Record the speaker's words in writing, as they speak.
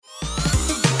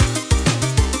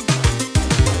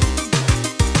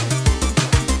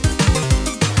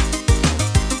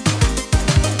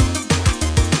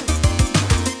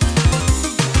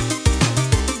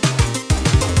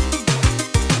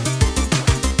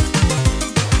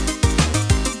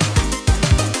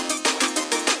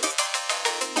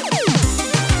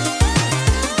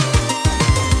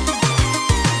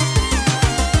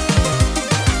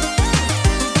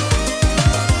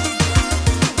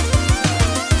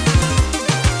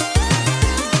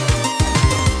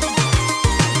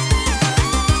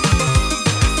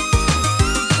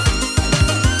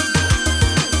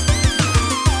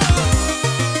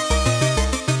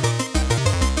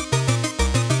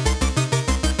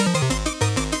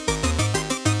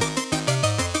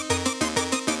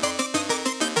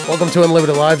Welcome to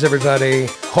Unlimited Lives, everybody.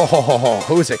 Ho, ho, ho, ho.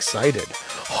 Who's excited?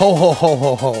 Ho, ho, ho,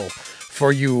 ho, ho.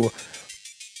 For you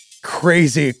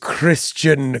crazy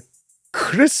Christian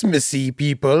Christmassy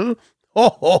people. Ho,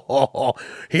 ho, ho, ho.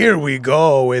 Here we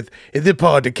go with the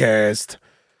podcast.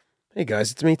 Hey,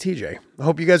 guys, it's me, TJ. I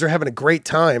hope you guys are having a great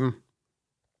time.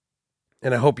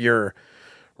 And I hope you're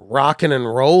rocking and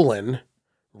rolling.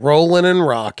 Rolling and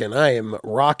rocking. I am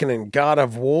rocking in God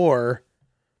of War.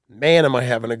 Man, am I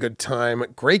having a good time.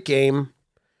 Great game.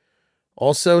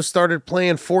 Also started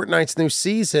playing Fortnite's new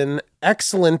season.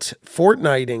 Excellent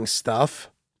Fortniting stuff.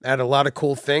 Add a lot of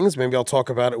cool things. Maybe I'll talk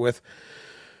about it with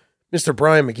Mr.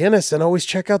 Brian McGinnis. And always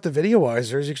check out the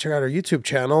Videoizers. You can check out our YouTube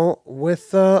channel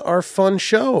with our fun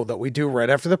show that we do right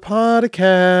after the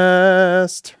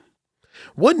podcast.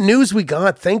 What news we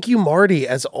got? Thank you, Marty.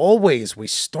 As always, we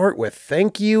start with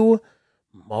thank you,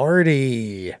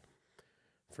 Marty,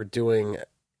 for doing,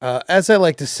 as I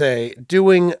like to say,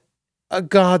 doing a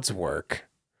God's work.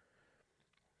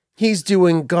 He's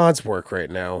doing God's work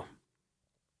right now.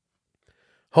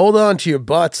 Hold on to your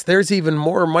butts. There's even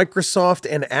more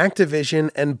Microsoft and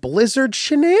Activision and Blizzard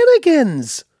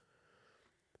shenanigans.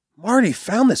 Marty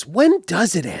found this. When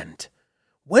does it end?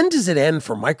 When does it end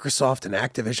for Microsoft and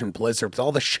Activision Blizzard with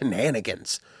all the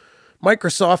shenanigans?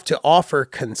 Microsoft to offer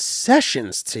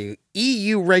concessions to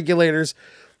EU regulators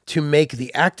to make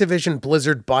the Activision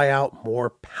Blizzard buyout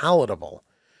more palatable.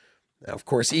 Now, of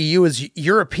course, EU is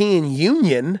European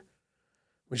Union,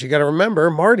 which you got to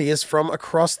remember, Marty is from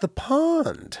across the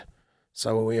pond.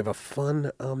 So we have a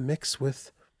fun mix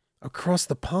with across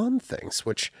the pond things,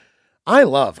 which I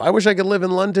love. I wish I could live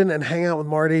in London and hang out with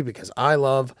Marty because I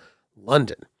love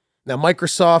London. Now,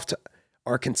 Microsoft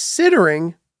are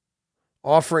considering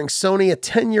offering Sony a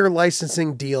 10-year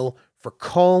licensing deal for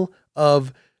Call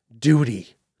of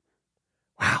Duty.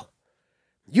 Wow.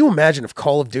 You imagine if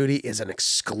Call of Duty is an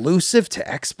exclusive to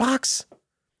Xbox?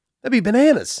 That'd be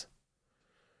bananas.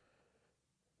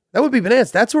 That would be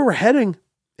bananas. That's where we're heading.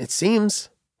 It seems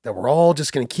that we're all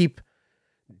just going to keep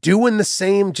doing the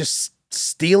same, just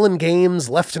stealing games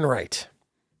left and right.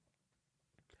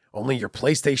 Only your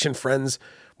PlayStation friends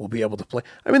will be able to play.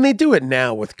 I mean, they do it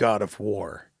now with God of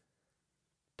War.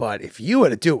 But if you had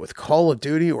to do it with Call of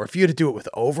Duty, or if you had to do it with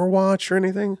Overwatch or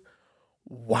anything,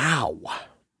 wow.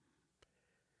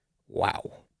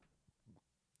 Wow.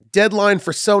 Deadline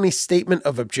for Sony's statement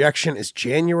of objection is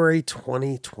January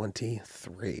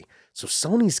 2023. So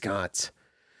Sony's got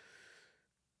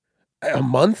a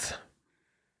month.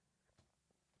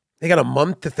 They got a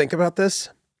month to think about this.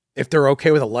 If they're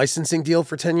okay with a licensing deal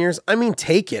for 10 years, I mean,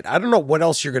 take it. I don't know what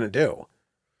else you're going to do.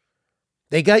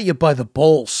 They got you by the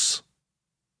balls.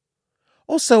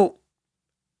 Also,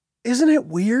 isn't it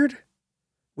weird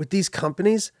with these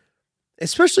companies,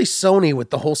 especially Sony with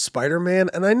the whole Spider-Man?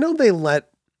 And I know they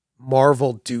let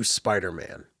Marvel do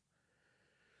Spider-Man.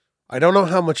 I don't know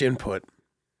how much input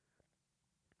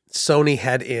Sony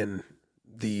had in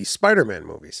the Spider-Man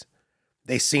movies.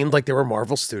 They seemed like they were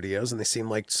Marvel Studios, and they seemed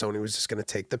like Sony was just going to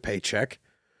take the paycheck.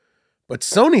 But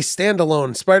Sony's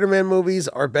standalone Spider-Man movies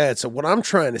are bad. So what I'm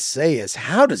trying to say is,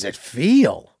 how does it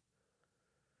feel?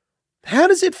 How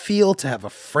does it feel to have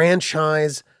a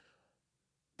franchise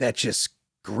that just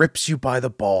grips you by the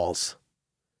balls?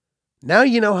 Now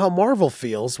you know how Marvel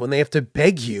feels when they have to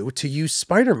beg you to use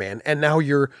Spider-Man, and now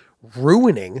you're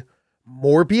ruining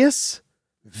Morbius,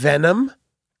 Venom,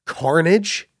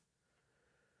 Carnage.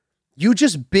 You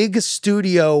just big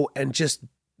studio and just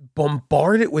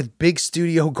bombard it with big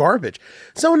studio garbage.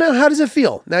 So now how does it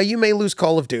feel? Now you may lose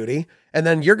Call of Duty, and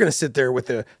then you're going to sit there with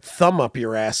a thumb up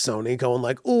your ass, Sony, going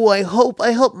like, oh, I hope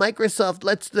Microsoft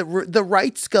lets the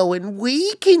rights go and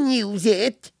we can use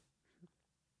it.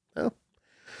 Well,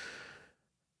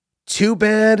 too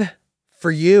bad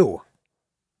for you.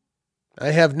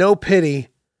 I have no pity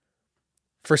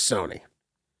for Sony.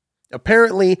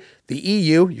 Apparently, the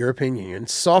EU, European Union,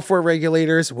 software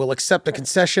regulators will accept a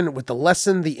concession with the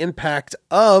lessen the impact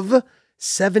of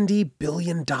 $70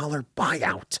 billion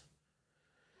buyout.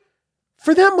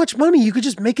 For that much money, you could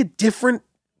just make a different,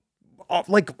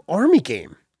 like, army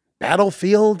game.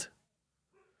 Battlefield.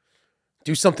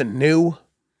 Do something new.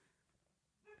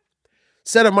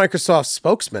 Said a Microsoft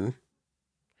spokesman,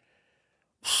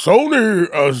 Sony,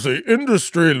 as the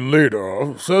industry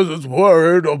leader, says it's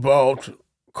worried about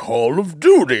Call of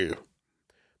Duty.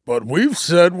 But we've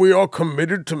said we are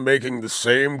committed to making the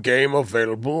same game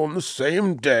available on the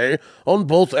same day on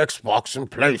both Xbox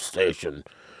and PlayStation.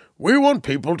 We want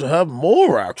people to have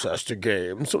more access to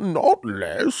games, not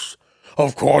less.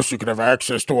 Of course you can have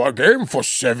access to our game for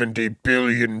 $70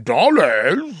 billion.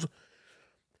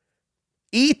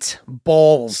 Eat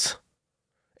balls.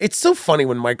 It's so funny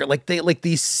when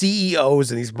these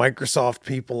CEOs and these Microsoft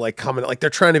people like comment, like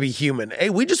they're trying to be human. Hey,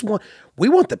 we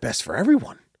want the best for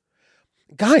everyone.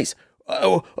 Guys, we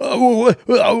want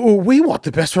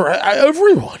the best for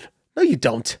everyone. No, you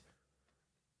don't.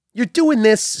 You're doing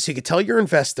this so you can tell your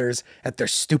investors at their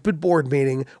stupid board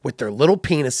meeting with their little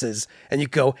penises, and you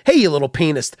go, hey, you little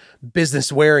penis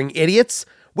business-wearing idiots,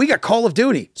 we got Call of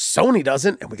Duty. Sony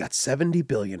doesn't, and we got $70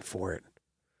 billion for it.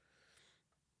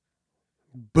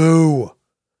 Boo.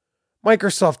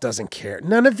 Microsoft doesn't care.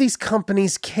 None of these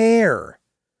companies care.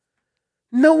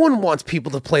 No one wants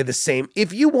people to play the same.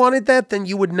 If you wanted that, then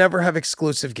you would never have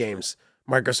exclusive games.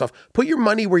 Microsoft, put your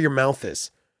money where your mouth is.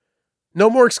 No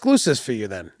more exclusives for you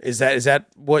then. Is that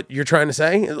what you're trying to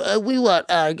say? We want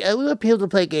people to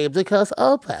play games across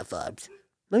all platforms.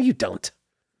 No, you don't.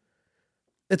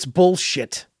 It's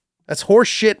bullshit. That's horse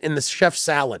shit in the chef's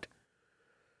salad.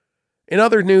 In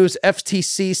other news,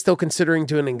 FTC still considering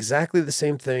doing exactly the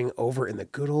same thing over in the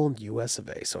good old US of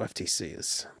A. So FTC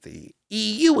is the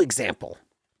EU example.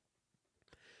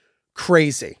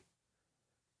 Crazy.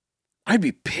 I'd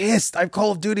be pissed. I have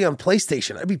Call of Duty on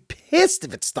PlayStation. I'd be pissed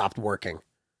if it stopped working.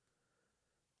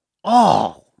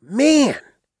 Oh, man.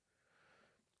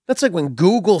 That's like when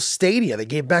Google Stadia, they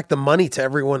gave back the money to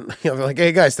everyone. They're like,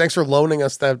 hey, guys, thanks for loaning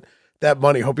us that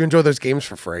money. Hope you enjoy those games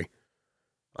for free.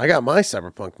 I got my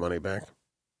Cyberpunk money back.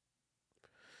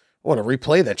 I want to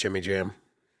replay that Jimmy Jam.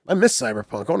 I miss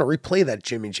Cyberpunk. I want to replay that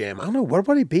Jimmy Jam. I don't know. What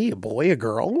would he be? A boy? A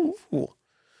girl? Ooh.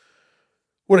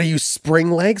 Would I use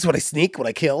spring legs? Would I sneak? Would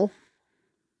I kill?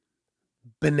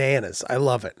 Bananas. I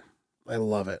love it. I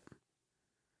love it.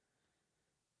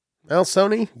 Well,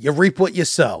 Sony, you reap what you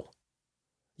sow.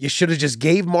 You should have just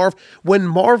gave Marvel. When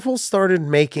Marvel started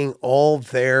making all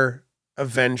their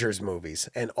Avengers movies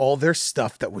and all their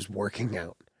stuff that was working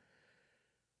out,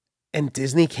 and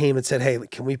Disney came and said, hey,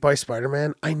 can we buy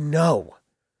Spider-Man? I know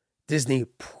Disney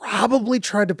probably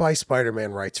tried to buy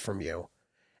Spider-Man rights from you.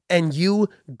 And you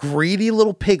greedy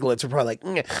little piglets are probably like,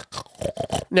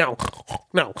 no.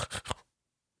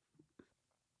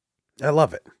 I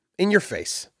love it. In your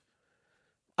face.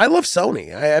 I love Sony.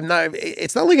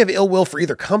 It's not like I have ill will for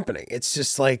either company. It's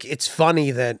just like, it's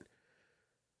funny that,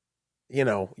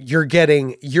 you're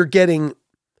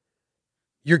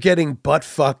getting butt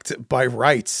fucked by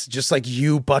rights, just like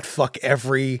you butt fuck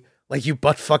you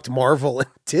butt fucked Marvel and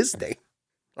Disney.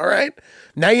 All right.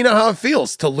 Now you know how it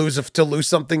feels to lose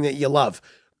something that you love.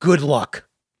 Good luck.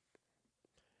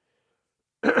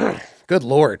 Good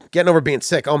Lord. Getting over being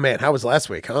sick. Oh man, how was last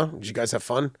week, huh? Did you guys have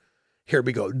fun? Here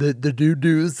we go. The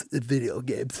news video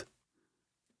games.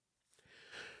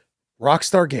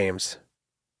 Rockstar Games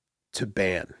to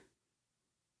ban.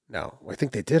 No, I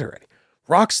think they did already.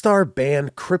 Rockstar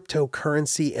banned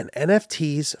cryptocurrency and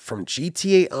NFTs from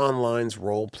GTA Online's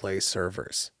roleplay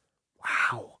servers.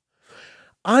 Wow.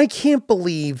 I can't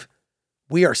believe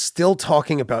we are still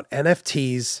talking about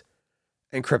NFTs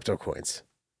and crypto coins.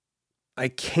 I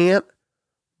can't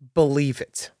believe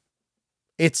it.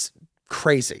 It's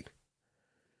crazy.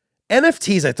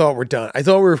 NFTs, I thought were done. I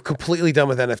thought we were completely done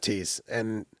with NFTs.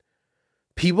 And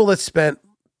people that spent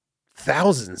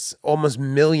thousands, almost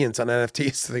millions on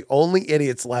NFTs are the only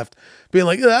idiots left being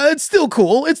like, it's still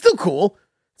cool. It's still cool.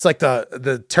 It's like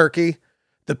the turkey,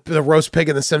 the roast pig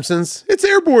in The Simpsons. It's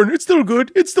airborne. It's still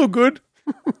good. It's still good.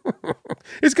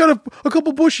 It's got a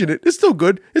couple bush in it. It's still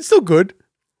good. It's still good.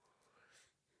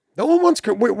 No one wants,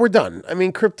 we're done. I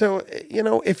mean, crypto,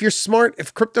 if you're smart,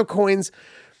 if crypto coins,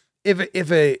 if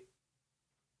a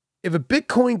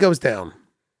Bitcoin goes down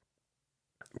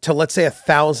to, let's say,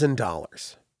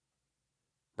 $1,000,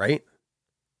 right?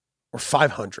 Or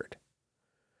 500.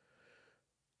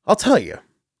 I'll tell you,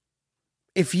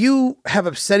 if you have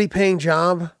a steady paying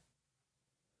job,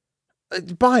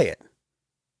 buy it.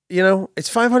 It's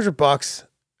 $500.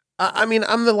 I mean,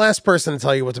 I'm the last person to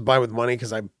tell you what to buy with money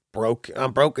because I'm broke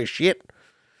as shit.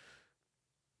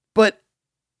 But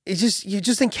it's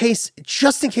just in case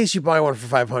you buy one for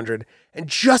 500, and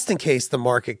just in case the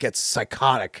market gets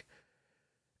psychotic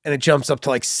and it jumps up to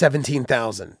like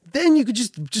 17,000, then you could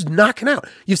just knock it out.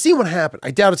 You've seen what happened.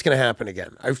 I doubt it's going to happen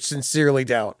again. I sincerely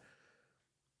doubt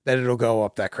that it'll go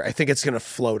up that. I think it's going to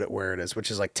float at where it is,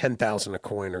 which is like 10,000 a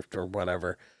coin or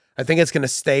whatever. I think it's going to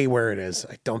stay where it is.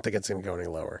 I don't think it's going to go any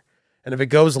lower. And if it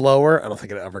goes lower, I don't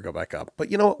think it'll ever go back up.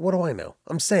 But you know what? What do I know?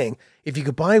 I'm saying if you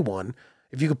could buy a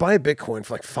Bitcoin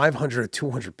for like 500 or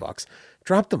 200 bucks,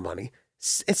 drop the money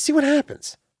and see what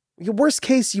happens. Your worst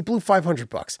case, you blew 500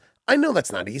 bucks. I know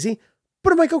that's not easy,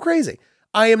 but it might go crazy.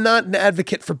 I am not an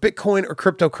advocate for Bitcoin or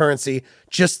cryptocurrency,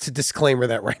 just to disclaimer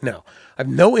that right now. I have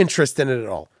no interest in it at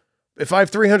all. If I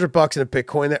have 300 bucks in a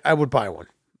Bitcoin, I would buy one.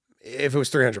 if it was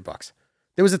 $300.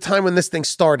 There was a time when this thing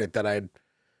started that I had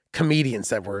comedians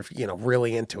that were,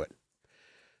 really into it.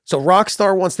 So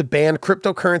Rockstar wants to ban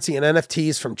cryptocurrency and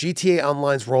NFTs from GTA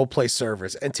Online's roleplay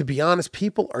servers. And to be honest,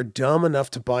 people are dumb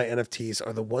enough to buy NFTs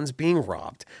are the ones being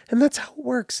robbed. And that's how it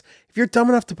works. If you're dumb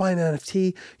enough to buy an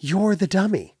NFT, you're the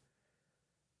dummy.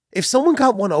 If someone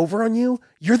got one over on you,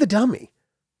 you're the dummy.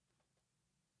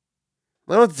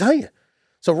 I don't know what to tell you.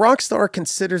 So Rockstar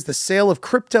considers the sale of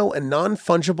crypto and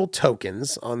non-fungible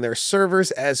tokens on their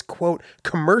servers as, quote,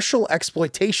 commercial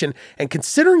exploitation, and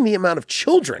considering the amount of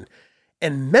children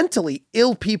and mentally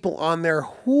ill people on there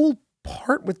who'll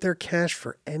part with their cash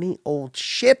for any old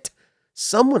shit,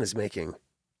 someone is making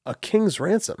a king's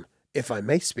ransom, if I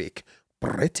may speak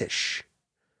British.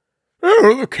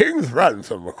 Oh, the king's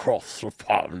ransom across the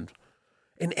pond.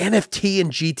 An NFT in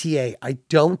GTA. I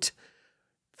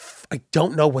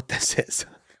don't know what this is.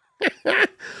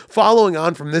 Following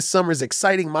on from this summer's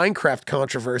exciting Minecraft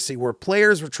controversy where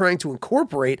players were trying to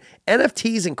incorporate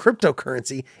NFTs and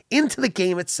cryptocurrency into the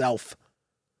game itself.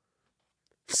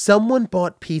 Someone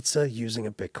bought pizza using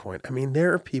a Bitcoin. I mean,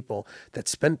 there are people that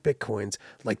spent Bitcoins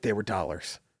like they were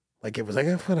dollars. Like it was like,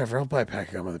 whatever, I'll buy a pack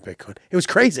of gum with a Bitcoin. It was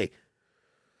crazy.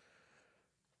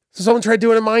 So someone tried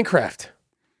doing it in Minecraft.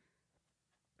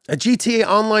 A GTA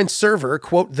Online server,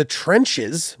 quote, The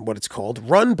Trenches, what it's called,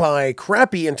 run by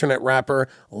crappy internet rapper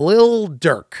Lil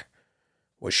Durk,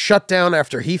 was shut down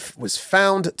after he was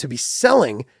found to be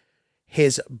selling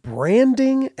his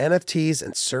branding NFTs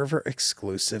and server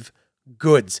exclusive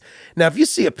goods. Now, if you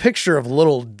see a picture of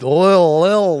Lil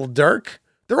Durk,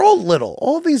 they're all little.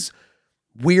 All these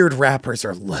weird rappers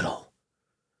are little.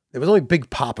 There was only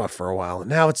Big Papa for a while, and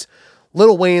now it's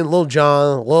Lil Wayne, Lil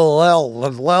Jon, Lil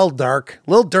Durk,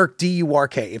 Lil Durk,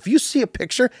 D-U-R-K. If you see a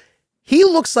picture, he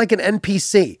looks like an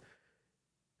NPC.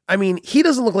 I mean, he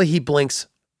doesn't look like he blinks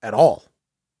at all.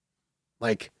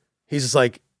 Like, he's just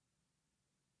like,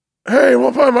 hey,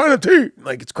 we'll buy my NFT.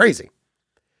 Like, it's crazy.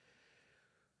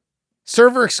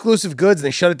 Server exclusive goods, and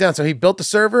they shut it down. So he built the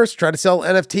servers, tried to sell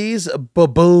NFTs,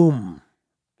 ba-boom.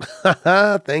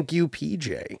 Thank you,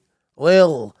 PJ.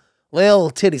 Lil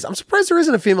Titties. I'm surprised there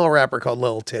isn't a female rapper called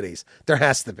Lil Titties. There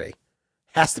has to be.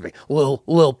 Has to be. Lil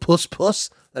Puss.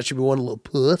 That should be one, Lil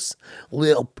Puss.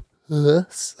 Lil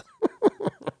Puss.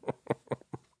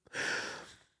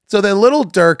 So then Lil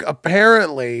Durk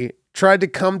apparently tried to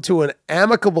come to an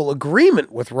amicable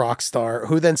agreement with Rockstar,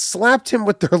 who then slapped him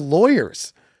with their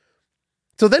lawyers.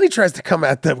 So then he tries to come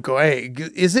at them, go, hey,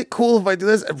 is it cool if I do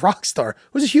this? And Rockstar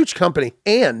was a huge company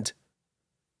and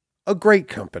a great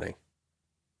company.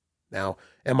 Now,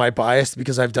 am I biased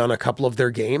because I've done a couple of their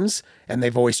games and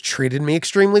they've always treated me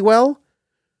extremely well?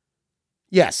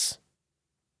 Yes.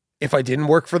 If I didn't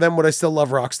work for them, would I still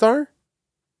love Rockstar?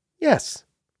 Yes.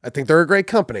 I think they're a great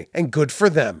company and good for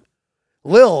them.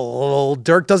 Lil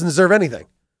Durk doesn't deserve anything.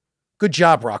 Good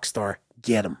job, Rockstar.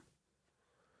 Get him.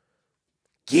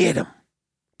 Get him.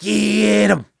 Get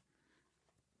him.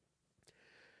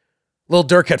 Lil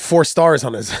Durk had 4 stars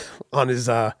on his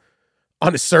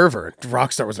server.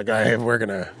 Rockstar was like, hey, we're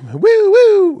gonna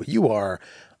woo. You are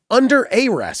under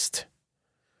arrest.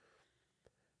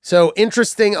 So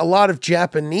interesting, a lot of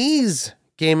Japanese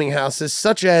gaming houses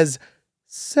such as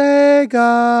Sega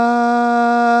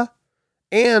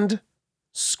and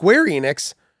Square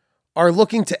Enix are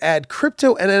looking to add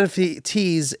crypto and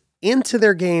NFTs into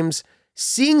their games,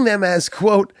 seeing them as,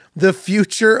 quote, the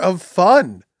future of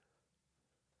fun.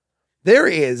 There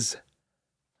is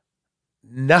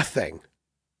nothing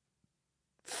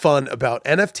fun about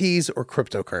NFTs or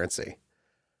cryptocurrency.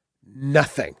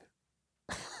 Nothing.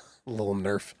 Little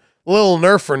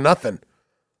Nerf for nothing.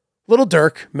 Little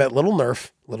Durk met Little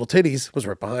Nerf. Little Titties was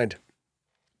right behind.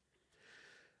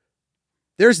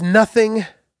 There's nothing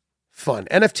fun.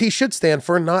 NFT should stand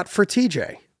for not for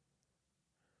TJ.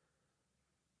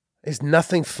 There's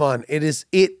nothing fun. It is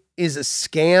a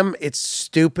scam. It's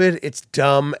stupid. It's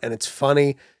dumb. And it's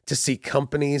funny to see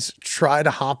companies try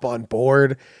to hop on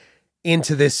board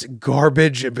into this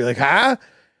garbage and be like, huh?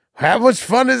 How much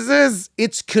fun is this?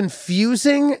 It's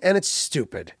confusing and it's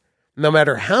stupid. No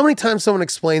matter how many times someone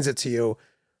explains it to you,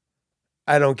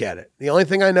 I don't get it. The only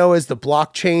thing I know is the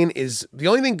blockchain is, the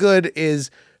only thing good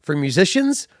is for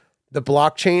musicians, the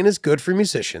blockchain is good for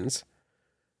musicians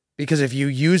because if you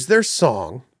use their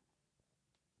song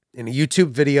in a YouTube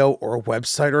video or a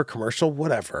website or a commercial,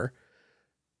 whatever,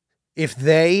 if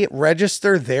they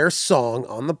register their song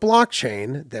on the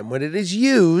blockchain, then when it is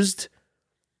used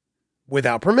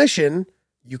without permission,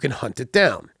 you can hunt it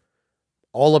down.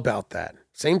 All about that.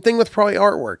 Same thing with probably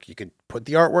artwork. You could put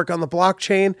the artwork on the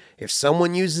blockchain. If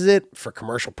someone uses it for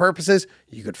commercial purposes,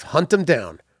 you could hunt them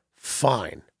down.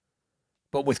 Fine.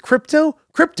 But with crypto,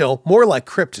 more like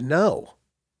crypto.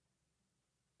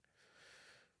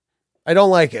 I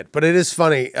don't like it, but it is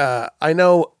funny. I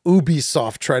know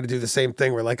Ubisoft tried to do the same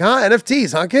thing. We're like,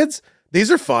 NFTs, huh, kids?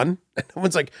 These are fun. And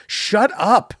everyone's like, shut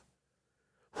up.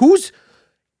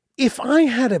 If I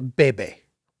had a baby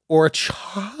or a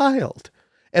child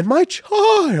and my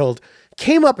child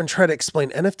came up and tried to explain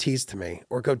NFTs to me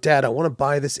or go, Dad, I want to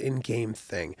buy this in-game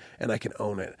thing and I can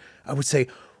own it, I would say,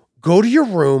 go to your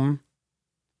room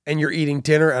and you're eating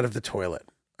dinner out of the toilet.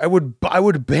 I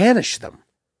would banish them.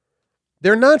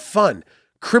 They're not fun.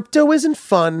 Crypto isn't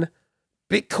fun.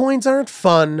 Bitcoins aren't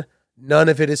fun. None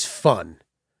of it is fun.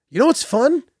 You know what's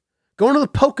fun? Going to the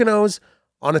Poconos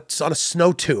on a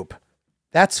snow tube.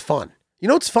 That's fun. You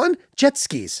know what's fun? Jet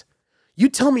skis. You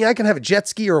tell me I can have a jet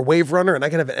ski or a wave runner and I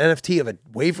can have an NFT of a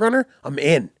wave runner, I'm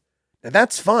in. Now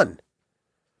that's fun.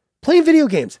 Playing video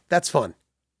games, that's fun.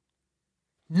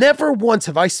 Never once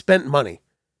have I spent money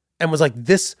and was like,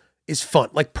 this is fun.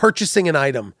 Like purchasing an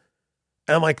item.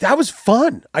 And I'm like, that was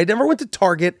fun. I never went to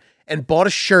Target and bought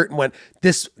a shirt and went,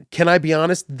 can I be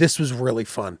honest? This was really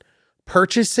fun.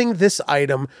 Purchasing this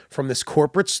item from this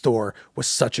corporate store was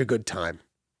such a good time.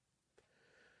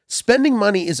 Spending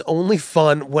money is only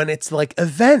fun when it's like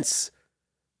events,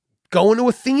 going to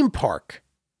a theme park,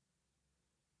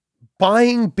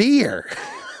 buying beer,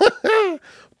 or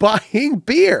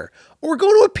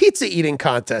going to a pizza eating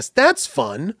contest. That's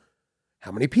fun.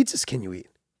 How many pizzas can you eat?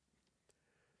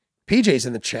 PJ's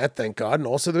in the chat, thank God. And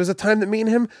also there was a time that me and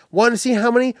him wanted to see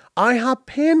how many IHOP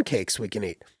pancakes we can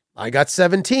eat. I got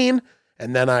 17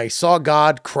 and then I saw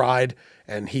God, cried,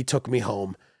 and he took me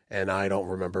home. And I don't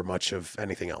remember much of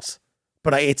anything else.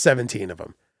 But I ate 17 of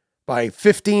them. By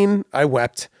 15, I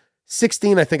wept.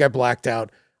 16, I think I blacked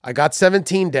out. I got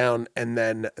 17 down, and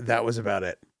then that was about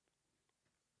it.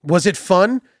 Was it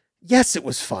fun? Yes, it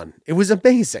was fun. It was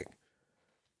amazing.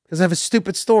 Because I have a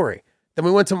stupid story. Then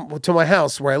we went to my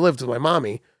house where I lived with my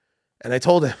mommy, and I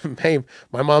told him, hey,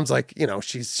 my mom's like,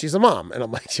 she's a mom. And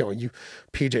I'm like, you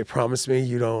PJ promised me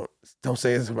you don't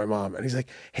say this to my mom. And he's like,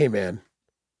 hey, man.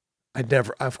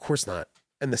 Of course not.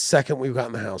 And the second we got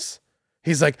in the house,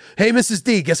 he's like, hey, Mrs.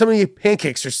 D, guess how many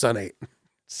pancakes your son ate?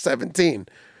 17.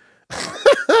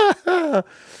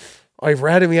 He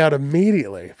ratted me out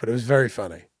immediately, but it was very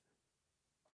funny.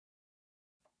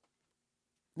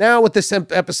 Now, what this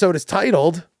episode is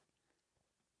titled,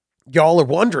 y'all are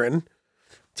wondering,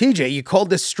 TJ, you called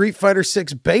this Street Fighter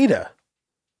 6 beta.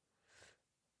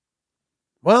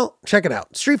 Well, check it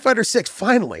out. Street Fighter 6,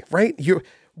 finally, right?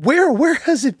 Where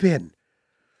has it been?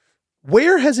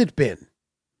 Where has it been?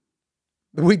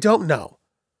 We don't know.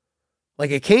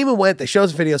 Like it came and went. They showed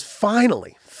us videos.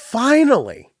 Finally.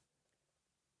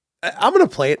 I'm going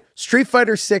to play it. Street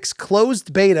Fighter 6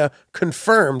 closed beta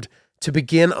confirmed to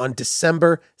begin on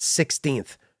December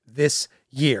 16th this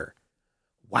year.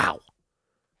 Wow.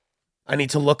 I need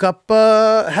to look up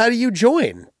how do you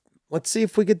join? Let's see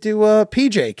if we could do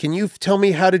PJ. Can you tell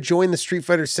me how to join the Street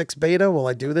Fighter 6 beta while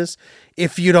I do this?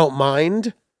 If you don't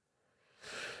mind.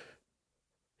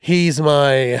 He's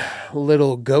my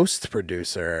little ghost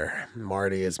producer.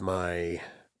 Marty is my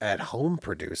at-home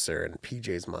producer, and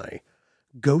PJ's my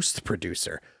ghost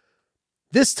producer.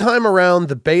 This time around,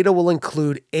 the beta will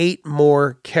include 8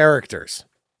 more characters.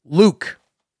 Luke,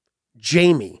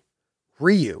 Jamie,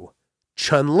 Ryu,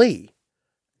 Chun-Li,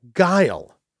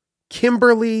 Guile,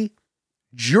 Kimberly,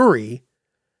 Juri,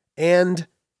 and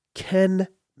Ken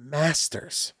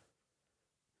Masters.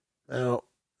 Now,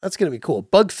 that's going to be cool.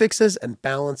 Bug fixes and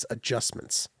balance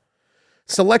adjustments.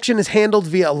 Selection is handled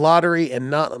via a lottery and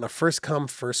not on a first-come,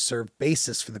 first-served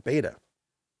basis for the beta.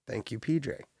 Thank you,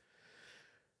 PJ.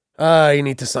 You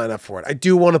need to sign up for it. I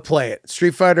do want to play it.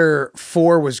 Street Fighter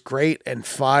 4 was great and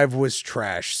 5 was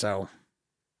trash, so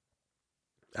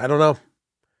I don't know.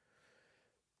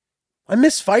 I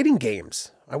miss fighting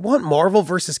games. I want Marvel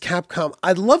vs. Capcom.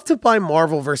 I'd love to buy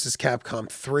Marvel vs. Capcom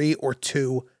 3 or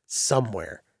 2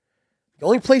 somewhere. The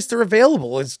only place they're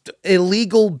available is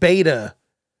illegal beta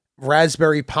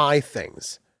Raspberry Pi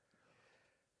things.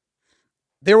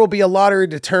 There will be a lottery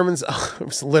determines. Oh, it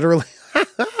was literally.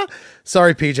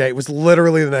 Sorry, PJ. It was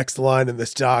literally the next line in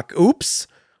this doc. Oops,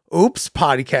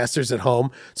 podcasters at home.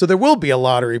 So there will be a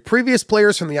lottery. Previous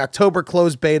players from the October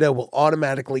closed beta will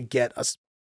automatically get a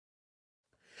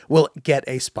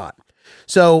spot.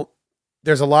 So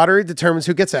there's a lottery that determines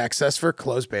who gets access for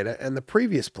closed beta, and the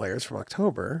previous players from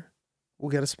October will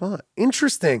get a spot.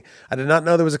 Interesting. I did not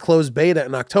know there was a closed beta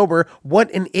in October.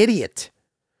 What an idiot.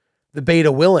 The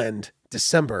beta will end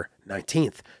December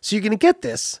 19th. So you're going to get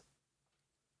this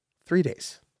 3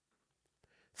 days.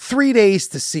 3 days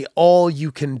to see all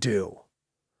you can do.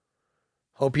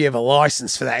 Hope you have a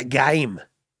license for that game.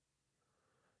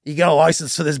 You got a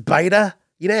license for this beta?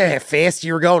 You know how fast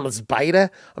you were going with this beta?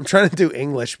 I'm trying to do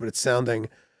English, but it's sounding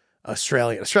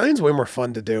Australian. Australian's way more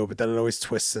fun to do, but then it always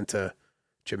twists into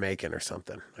Jamaican or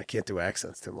something. I can't do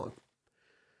accents too long.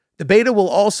 The beta will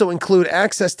also include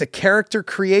access to character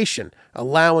creation,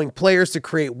 allowing players to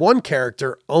create one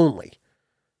character only.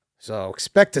 So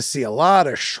expect to see a lot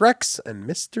of Shreks and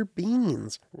Mr.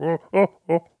 Beans.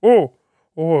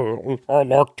 I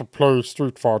like to play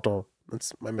Street Fighter.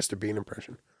 That's my Mr. Bean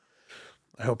impression.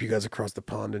 I hope you guys across the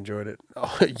pond enjoyed it.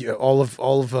 Oh, yeah, all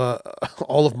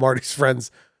of Marty's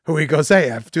friends who he goes, hey,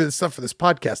 I have to do this stuff for this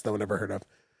podcast no one ever heard of.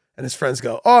 And his friends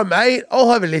go, oh, mate,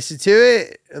 I'll have a listen to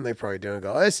it. And they probably do and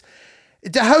go,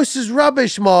 the house is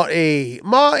rubbish, Marty.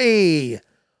 Marty,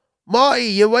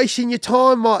 you're wasting your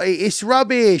time, Marty. It's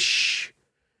rubbish.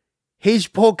 His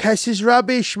podcast is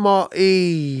rubbish,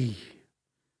 Marty.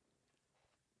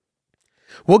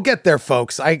 We'll get there,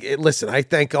 folks. Listen, I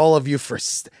thank all of you for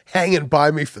hanging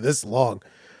by me for this long.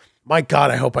 My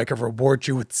God, I hope I can reward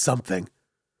you with something.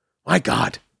 My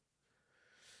God.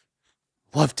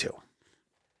 Love to.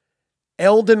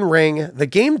 Elden Ring, the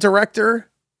game director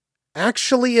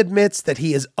actually admits that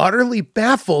he is utterly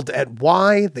baffled at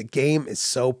why the game is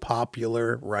so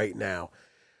popular right now.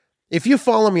 If you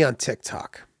follow me on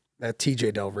TikTok, at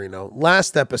TJ Del Reno,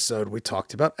 last episode we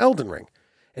talked about Elden Ring.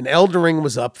 And Elden Ring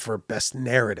was up for Best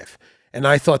Narrative. And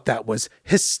I thought that was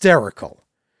hysterical.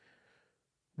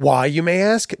 Why, you may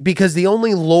ask? Because the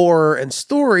only lore and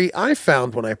story I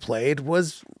found when I played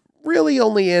was really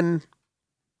only in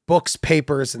books,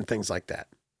 papers, and things like that.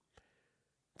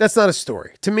 That's not a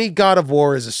story. To me, God of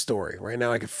War is a story. Right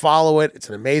now, I can follow it. It's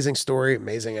an amazing story,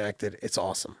 amazing acted. It's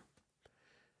awesome.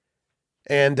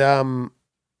 And,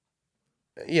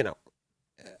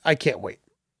 I can't wait.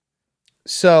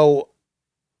 So,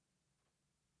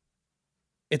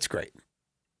 it's great.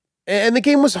 And the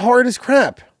game was hard as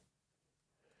crap.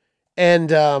 And,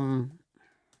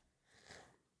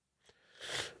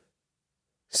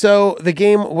 so the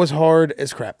game was hard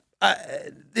as crap.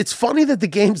 It's funny that the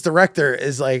game's director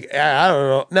is like, I don't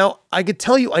know. Now, I could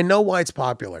tell you, I know why it's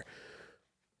popular.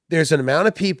 There's an amount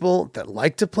of people that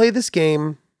like to play this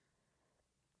game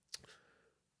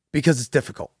because it's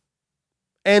difficult.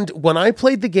 And when I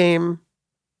played the game,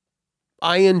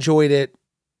 I enjoyed it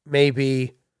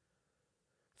maybe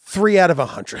 3 out of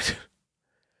 100.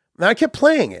 And I kept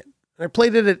playing it. I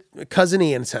played it at cousin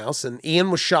Ian's house, and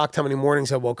Ian was shocked how many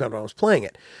mornings I woke up when I was playing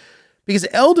it. Because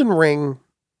Elden Ring,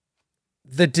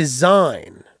 the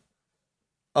design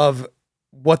of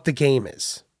what the game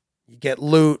is, you get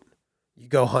loot, you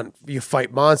go hunt, you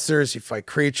fight monsters, you fight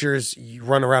creatures, you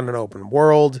run around an open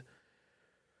world.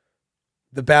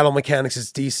 The battle mechanics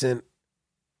is decent.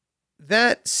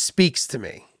 That speaks to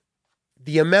me.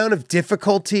 The amount of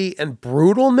difficulty and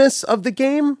brutalness of the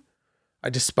game,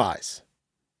 I despise.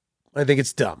 I think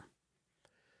it's dumb.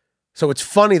 So it's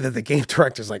funny that the game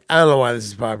director's like, I don't know why this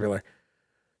is popular.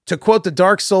 To quote the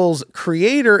Dark Souls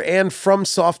creator and From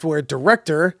Software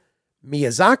director,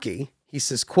 Miyazaki, he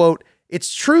says, quote,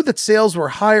 it's true that sales were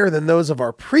higher than those of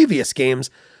our previous games,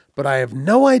 but I have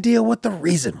no idea what the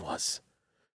reason was.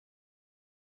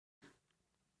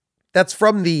 That's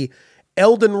from the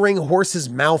Elden Ring horse's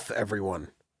mouth, everyone.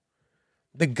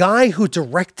 The guy who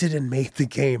directed and made the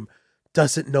game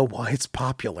doesn't know why it's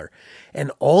popular.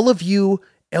 And all of you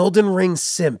Elden Ring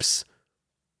simps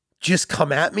just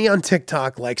come at me on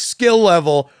TikTok like skill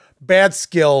level, bad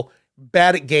skill,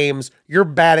 bad at games. You're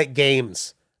bad at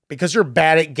games. Because you're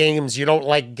bad at games, you don't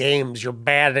like games. You're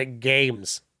bad at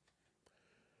games.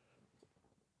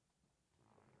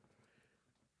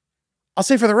 I'll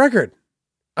say for the record,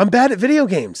 I'm bad at video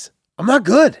games. I'm not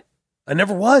good. I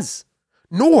never was.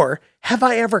 Nor have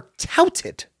I ever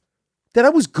touted that I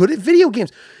was good at video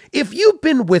games. If you've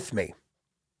been with me,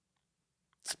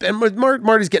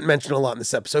 Marty's getting mentioned a lot in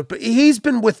this episode, but he's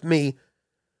been with me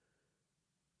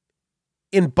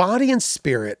in body and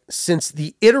spirit since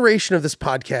the iteration of this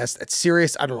podcast at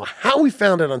Sirius. I don't know how he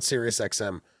found it on Sirius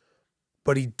XM,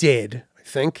 but he did, I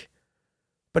think.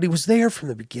 But he was there from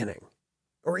the beginning,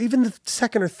 or even the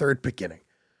second or third beginning.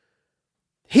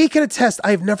 He can attest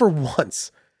I've never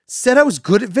once said I was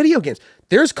good at video games.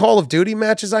 There's Call of Duty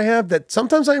matches I have that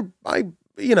sometimes I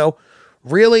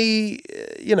really,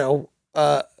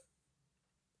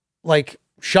 like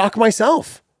shock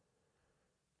myself.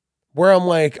 Where I'm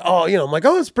like, oh,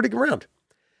 it's a pretty good round.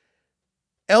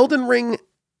 Elden Ring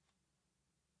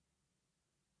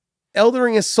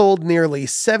has sold nearly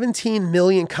 17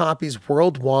 million copies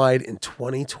worldwide in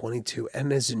 2022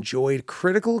 and has enjoyed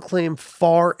critical acclaim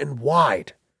far and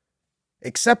wide,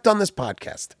 except on this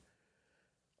podcast.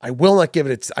 I will not give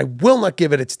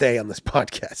it its day on this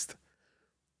podcast.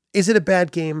 Is it a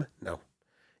bad game? No.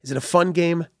 Is it a fun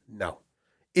game? No.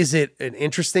 Is it an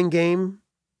interesting game?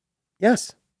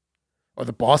 Yes. Are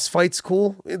the boss fights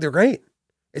cool? They're great.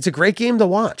 It's a great game to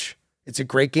watch. It's a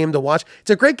great game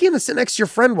to sit next to your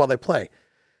friend while they play.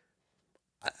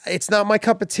 It's not my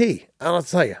cup of tea. I'll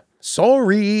tell you.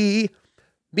 Sorry.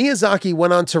 Miyazaki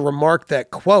went on to remark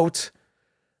that, quote,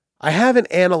 I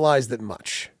haven't analyzed it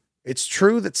much. It's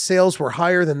true that sales were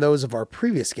higher than those of our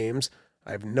previous games.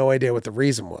 I have no idea what the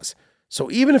reason was.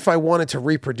 So even if I wanted to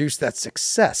reproduce that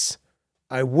success,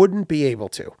 I wouldn't be able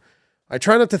to. I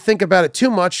try not to think about it too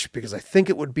much because I think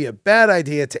it would be a bad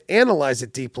idea to analyze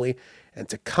it deeply and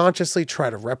to consciously try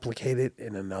to replicate it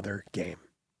in another game.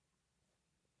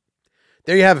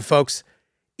 There you have it, folks.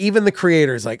 Even the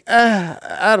creator's like,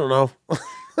 I don't know.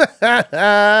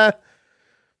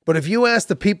 But if you ask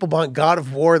the people behind God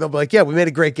of War, they'll be like, yeah, we made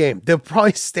a great game. They'll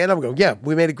probably stand up and go, yeah,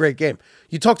 we made a great game.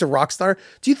 You talk to Rockstar,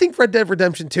 do you think Red Dead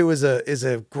Redemption 2 is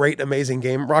a great, amazing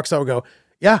game? Rockstar will go,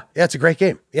 yeah, it's a great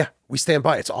game. Yeah, we stand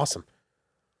by it. It's awesome.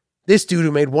 This dude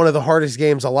who made one of the hardest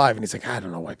games alive, and he's like, I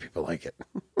don't know why people like it.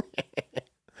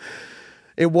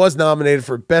 It was nominated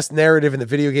for Best Narrative in the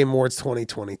Video Game Awards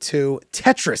 2022.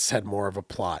 Tetris had more of a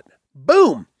plot.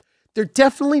 Boom! There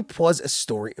definitely was a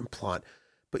story and plot.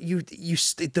 But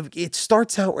it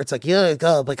starts out where it's like, you have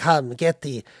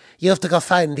to go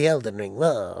find the Elden Ring.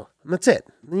 Whoa. And that's it.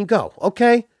 And then you go,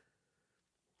 okay.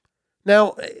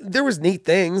 Now, there was neat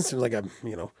things. There was like a,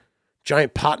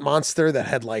 giant pot monster that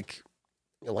had there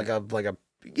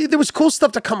was cool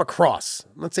stuff to come across.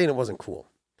 I'm not saying it wasn't cool.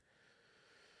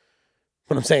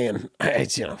 But I'm saying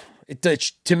it's,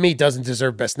 it to me doesn't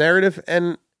deserve Best Narrative.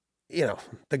 And,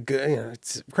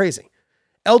 it's crazy.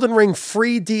 Elden Ring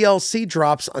free DLC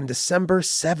drops on December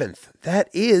 7th. That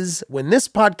is, when this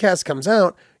podcast comes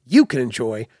out, you can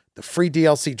enjoy the free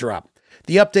DLC drop.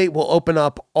 The update will open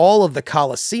up all of the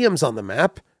Colosseums on the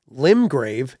map,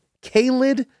 Limgrave,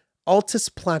 Caelid, Altus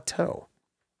Plateau.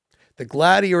 The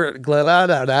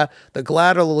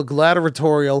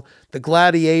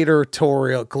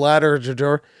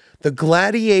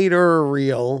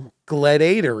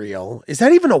gladiatorial, is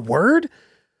that even a word?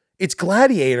 It's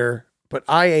gladiator, but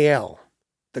IAL.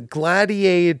 The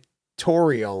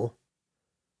gladiatorial.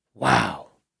 Wow.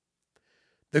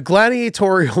 The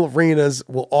gladiatorial arenas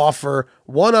will offer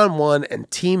one-on-one and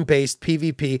team-based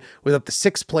PvP with up to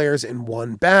 6 players in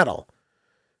one battle.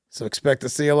 So expect to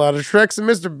see a lot of Shreks and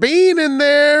Mr. Bean in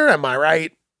there. Am I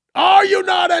right? Are you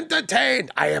not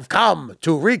entertained? I have come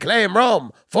to reclaim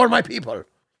Rome for my people.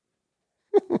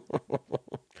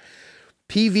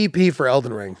 PvP for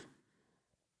Elden Ring.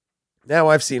 Now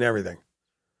I've seen everything.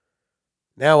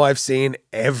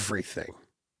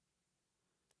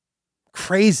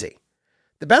 Crazy.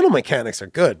 The battle mechanics are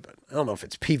good, but I don't know if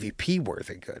it's PvP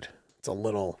worthy good. That's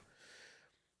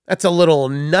a little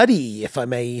nutty, if I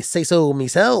may say so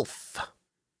myself.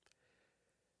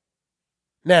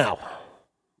 Now,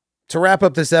 to wrap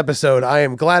up this episode, I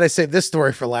am glad I saved this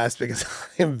story for last because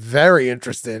I am very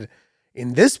interested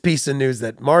in this piece of news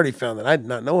that Marty found that I did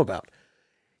not know about.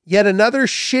 Yet another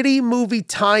shitty movie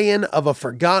tie-in of a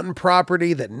forgotten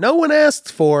property that no one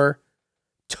asked for.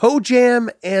 ToeJam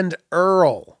and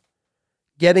Earl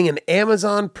getting an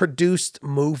Amazon-produced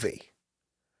movie.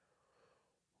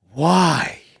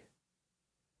 Why?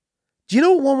 Do you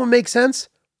know what one would make sense?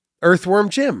 Earthworm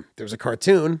Jim. There's a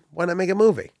cartoon. Why not make a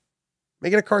movie?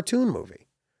 Make it a cartoon movie.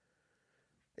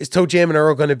 Is ToeJam and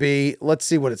Earl going to be? Let's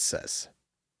see what it says.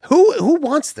 Who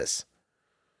wants this?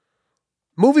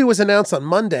 Movie was announced on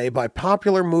Monday by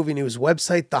popular movie news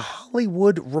website The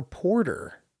Hollywood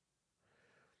Reporter.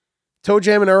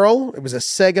 ToeJam and Earl, it was a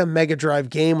Sega Mega Drive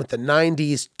game with the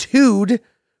 90s tood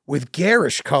with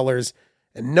garish colors,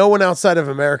 and no one outside of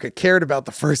America cared about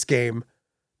the first game.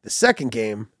 The second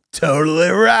game, totally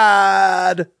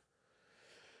rad.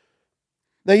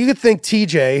 Now you could think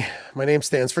TJ, my name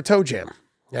stands for ToeJam.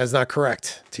 That is not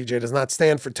correct. TJ does not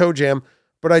stand for ToeJam,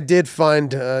 but I did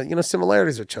find,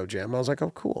 similarities with ToeJam. I was like, oh,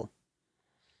 cool.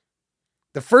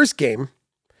 The first game,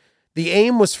 the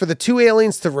aim was for the two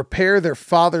aliens to repair their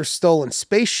father's stolen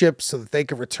spaceship so that they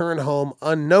could return home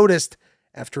unnoticed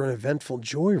after an eventful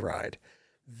joyride.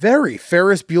 Very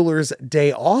Ferris Bueller's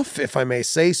Day Off, if I may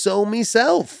say so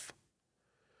myself.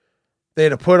 They had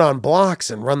to put on blocks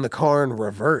and run the car in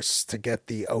reverse to get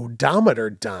the odometer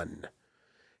done.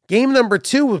 Game number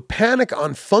 2 was Panic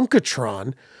on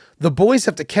Funkatron. The boys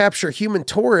have to capture human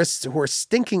tourists who are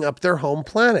stinking up their home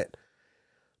planet.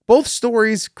 Both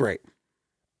stories, great.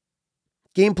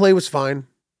 Gameplay was fine.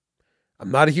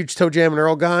 I'm not a huge ToeJam and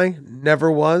Earl guy.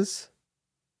 Never was.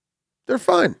 They're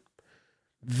fine.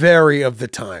 Very of the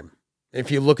time.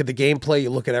 If you look at the gameplay, you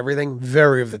look at everything,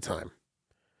 very of the time.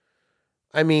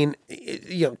 I mean,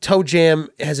 Toe Jam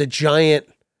has a giant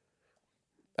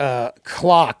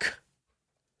clock.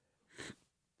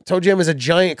 Toe Jam has a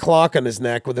giant clock on his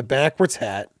neck with a backwards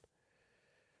hat.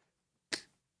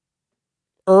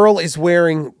 Earl is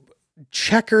wearing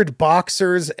checkered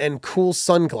boxers and cool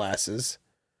sunglasses.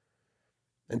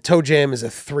 And Toe Jam is a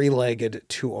 3-legged,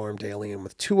 2-armed alien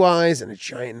with 2 eyes and a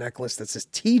giant necklace that says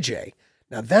TJ.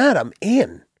 Now that I'm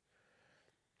in.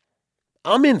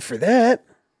 I'm in for that.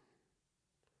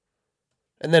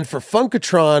 And then for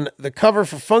Funkatron, the cover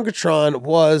for Funkatron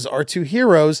was our 2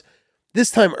 heroes.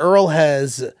 This time Earl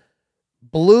has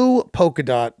blue polka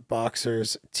dot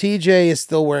boxers. TJ is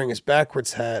still wearing his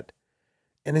backwards hat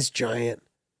and his giant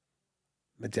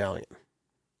medallion.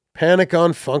 Panic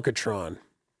on Funkatron.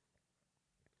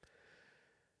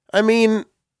 I mean,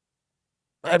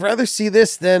 I'd rather see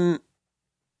this than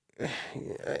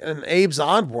an Abe's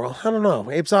Oddworld. I don't know.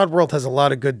 Abe's Oddworld has a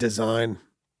lot of good design.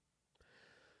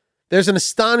 There's an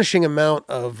astonishing amount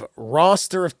of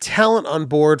roster of talent on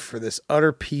board for this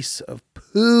utter piece of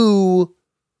poo.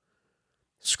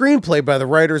 Screenplay by the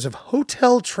writers of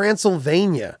Hotel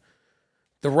Transylvania,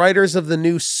 the writers of the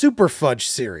new Super Fudge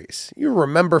series. You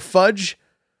remember Fudge?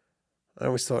 I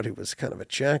always thought he was kind of a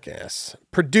jackass.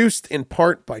 Produced in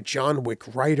part by John Wick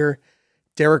writer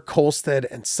Derek Kolstad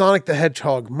and Sonic the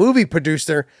Hedgehog movie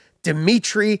producer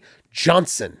Dimitri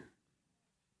Johnson.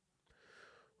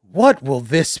 What will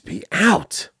this be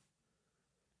out?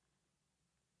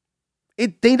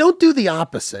 They don't do the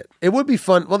opposite. It would be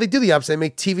fun. Well, they do the opposite. They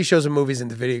make TV shows and movies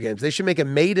into video games. They should make a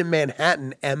Made in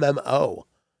Manhattan MMO.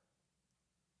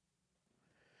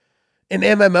 An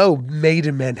MMO made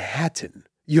in Manhattan.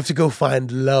 You have to go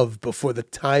find love before the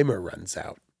timer runs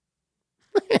out.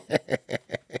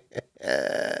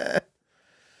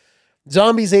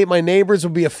 Zombies Ate My Neighbors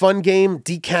would be a fun game.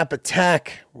 Decap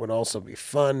Attack would also be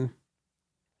fun.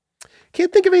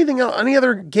 Can't think of anything else, any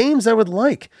other games I would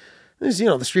like. There's,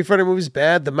 the Street Fighter movie's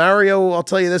bad. The Mario, I'll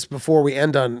tell you this before we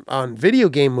end on video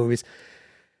game movies.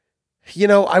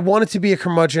 I wanted to be a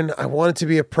curmudgeon. I wanted to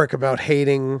be a prick about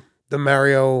hating the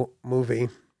Mario movie.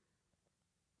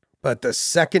 But the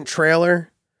second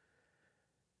trailer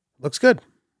looks good.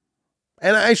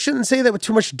 And I shouldn't say that with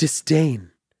too much disdain.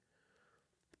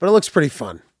 But it looks pretty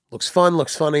fun. Looks fun,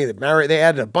 looks funny. They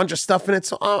added a bunch of stuff in it,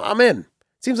 so I'm in.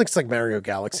 Seems like it's like Mario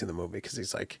Galaxy in the movie because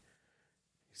he's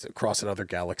crossing other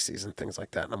galaxies and things like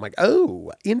that. And I'm like,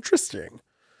 oh, interesting.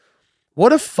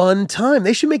 What a fun time.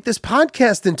 They should make this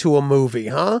podcast into a movie,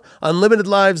 huh? Unlimited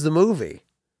Lives, the movie.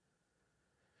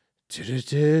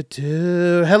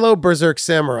 Hello, Berserk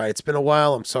Samurai. It's been a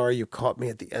while. I'm sorry you caught me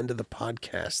at the end of the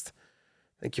podcast.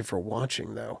 Thank you for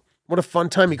watching, though. What a fun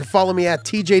time. You can follow me at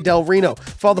TJ Del Reno.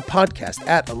 Follow the podcast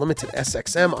at Unlimited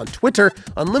SXM on Twitter.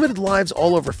 Unlimited Lives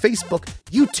all over Facebook,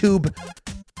 YouTube,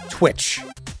 Twitch.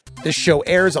 This show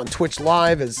airs on Twitch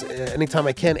Live anytime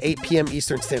I can, 8 p.m.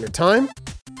 Eastern Standard Time.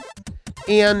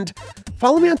 And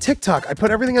follow me on TikTok. I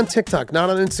put everything on TikTok, not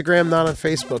on Instagram, not on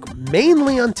Facebook,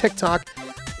 mainly on TikTok.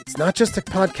 It's not just a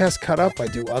podcast cut up. I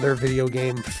do other video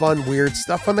game, fun, weird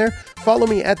stuff on there. Follow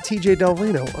me at TJ Del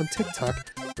Reno on TikTok.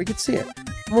 We can see it.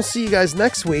 And we'll see you guys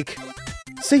next week.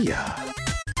 See ya.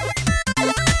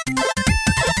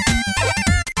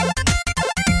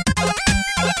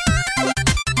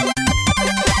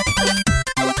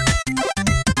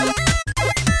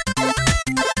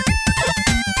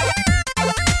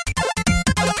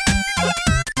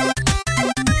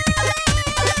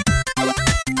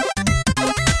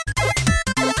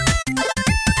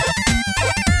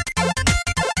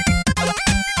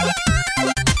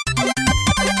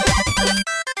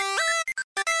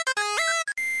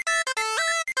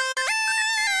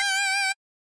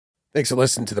 Thanks for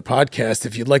listening to the podcast.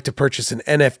 If you'd like to purchase an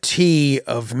NFT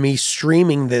of me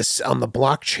streaming this on the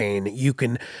blockchain, you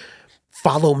can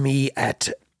follow me at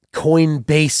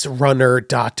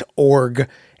coinbaserunner.org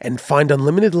and find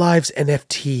Unlimited Lives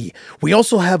NFT. We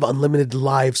also have Unlimited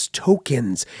Lives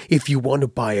tokens. If you want to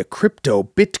buy a crypto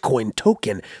Bitcoin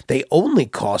token, they only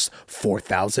cost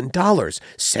 $4,000.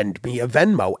 Send me a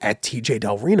Venmo at TJ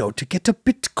Del Reno to get a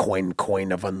Bitcoin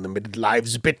coin of Unlimited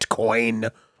Lives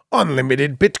Bitcoin.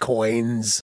 Unlimited Bitcoins.